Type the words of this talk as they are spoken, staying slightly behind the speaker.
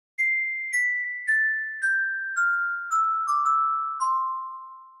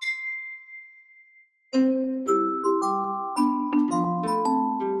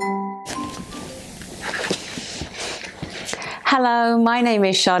Hello, my name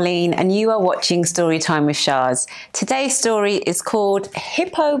is Charlene and you are watching Storytime with Chars. Today's story is called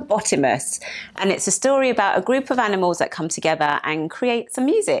Hippobottymous and it's a story about a group of animals that come together and create some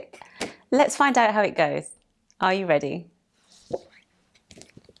music. Let's find out how it goes. Are you ready?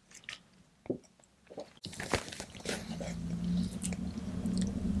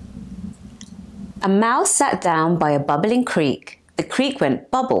 A mouse sat down by a bubbling creek. The creek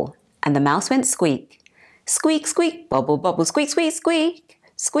went bubble and the mouse went squeak. Squeak, squeak, bubble, bubble, squeak, squeak, squeak.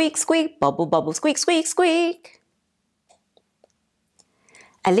 Squeak, squeak, bubble, bubble, squeak, squeak, squeak.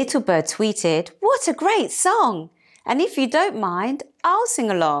 A little bird tweeted, "What a great song! And if you don't mind, I'll sing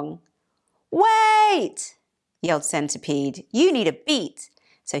along." "Wait!" yelled Centipede. "You need a beat."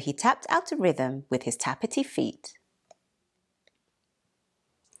 So he tapped out a rhythm with his tappity feet.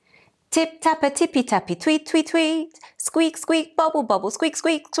 Tip tapper tippy tappy tweet tweet tweet. Squeak squeak bubble bubble squeak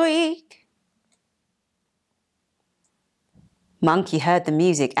squeak squeak. Monkey heard the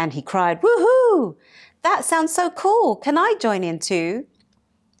music and he cried, "Woohoo! That sounds so cool. Can I join in too?"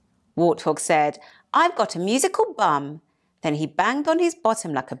 Warthog said, "I've got a musical bum." Then he banged on his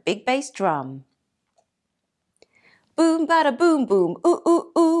bottom like a big bass drum. Boom bada boom boom, ooh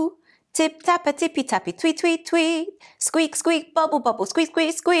ooh ooh. Tip tapper tippy tappy tweet tweet tweet. Squeak squeak bubble bubble squeak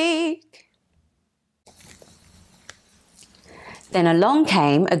squeak squeak. Then along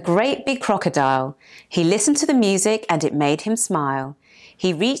came a great big crocodile. He listened to the music and it made him smile.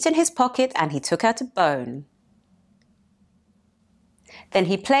 He reached in his pocket and he took out a bone. Then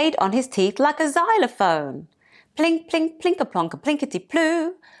he played on his teeth like a xylophone. Plink, plink, plink-a-plonk,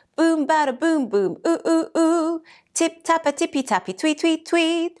 plinkety-ploo. Boom, bada, boom, boom, ooh, ooh, ooh. Tip, tapper, tippy, tappy, tweet, tweet,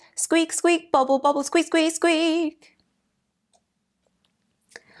 tweet. Squeak, squeak, bubble, bubble, squeak, squeak, squeak.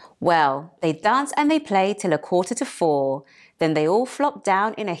 Well, they danced and they played till 4:45. Then they all flopped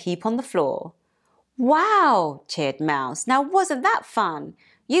down in a heap on the floor. "Wow!" cheered Mouse. "Now wasn't that fun?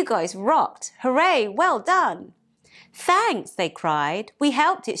 You guys rocked. Hooray, well done." "Thanks," they cried. "We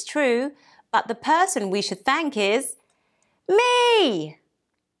helped, it's true, but the person we should thank is me."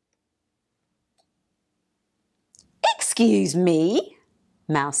 "Excuse me,"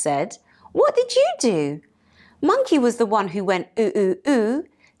 Mouse said. "What did you do?" Monkey was the one who went ooh, ooh, ooh.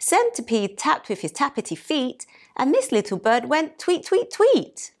 Centipede tapped with his tappity feet, and this little bird went tweet, tweet,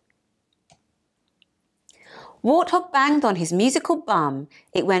 tweet. Warthog banged on his musical bum.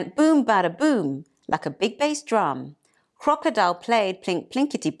 It went boom, bada, boom, like a big bass drum. Crocodile played plink,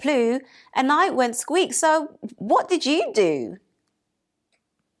 plinkety, ploo, and I went squeak, so what did you do?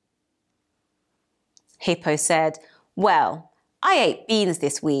 Hippo said, "Well, I ate beans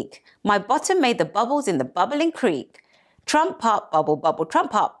this week. My bottom made the bubbles in the bubbling creek. Trump pop, bubble, bubble,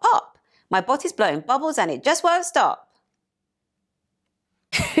 trump pop, pop. My body's blowing bubbles and it just won't stop."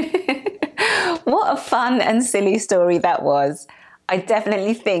 What a fun and silly story that was. I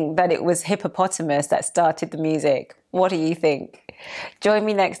definitely think that it was Hippopotamus that started the music. What do you think? Join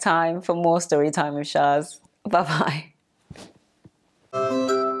me next time for more Storytime with Chars. Bye-bye.